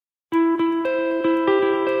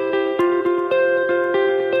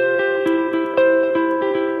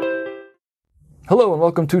Hello and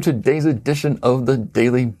welcome to today's edition of the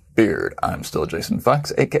Daily Beard. I'm still Jason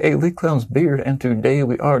Fox, aka Lee Clown's Beard, and today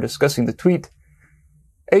we are discussing the tweet,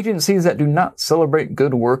 "Agencies that do not celebrate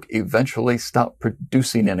good work eventually stop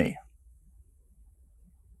producing any."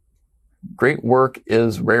 Great work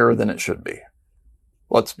is rarer than it should be.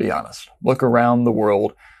 Let's be honest. Look around the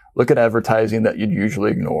world, look at advertising that you'd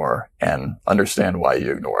usually ignore, and understand why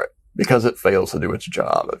you ignore it. Because it fails to do its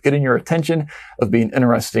job of getting your attention, of being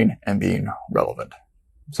interesting, and being relevant.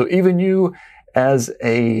 So even you, as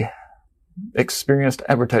a experienced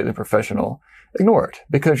advertising professional, ignore it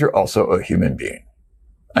because you're also a human being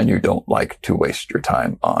and you don't like to waste your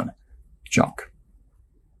time on junk.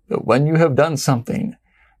 But when you have done something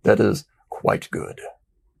that is quite good,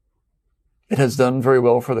 it has done very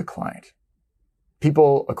well for the client.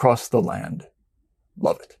 People across the land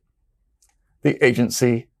love it. The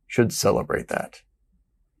agency should celebrate that.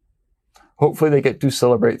 Hopefully they get to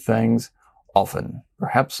celebrate things often,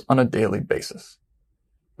 perhaps on a daily basis.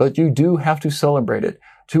 But you do have to celebrate it.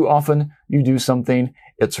 Too often you do something,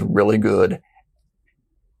 it's really good,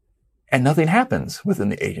 and nothing happens within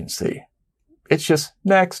the agency. It's just,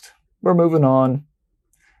 next, we're moving on.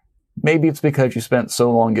 Maybe it's because you spent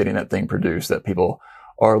so long getting that thing produced that people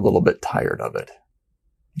are a little bit tired of it.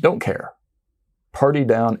 Don't care. Party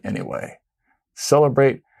down anyway.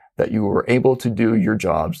 Celebrate that you were able to do your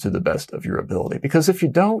jobs to the best of your ability. Because if you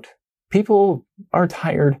don't, people are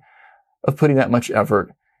tired of putting that much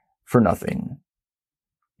effort for nothing.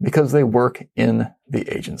 Because they work in the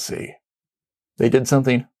agency. They did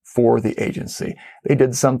something for the agency. They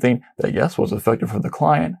did something that, yes, was effective for the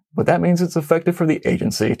client, but that means it's effective for the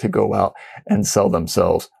agency to go out and sell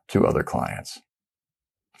themselves to other clients.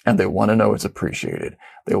 And they want to know it's appreciated.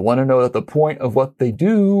 They want to know that the point of what they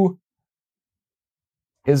do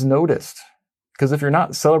is noticed. Because if you're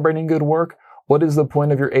not celebrating good work, what is the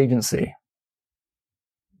point of your agency?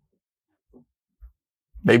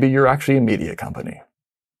 Maybe you're actually a media company.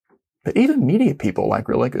 But even media people like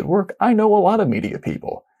really good work. I know a lot of media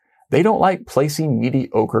people. They don't like placing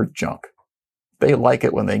mediocre junk. They like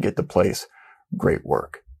it when they get to place great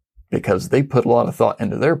work. Because they put a lot of thought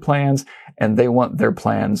into their plans, and they want their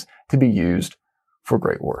plans to be used for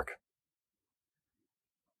great work.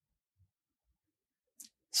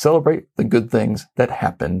 Celebrate the good things that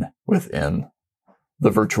happen within the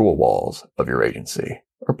virtual walls of your agency.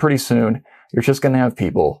 Or pretty soon, you're just going to have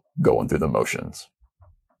people going through the motions.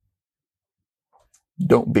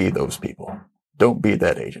 Don't be those people. Don't be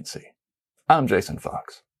that agency. I'm Jason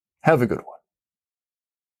Fox. Have a good one.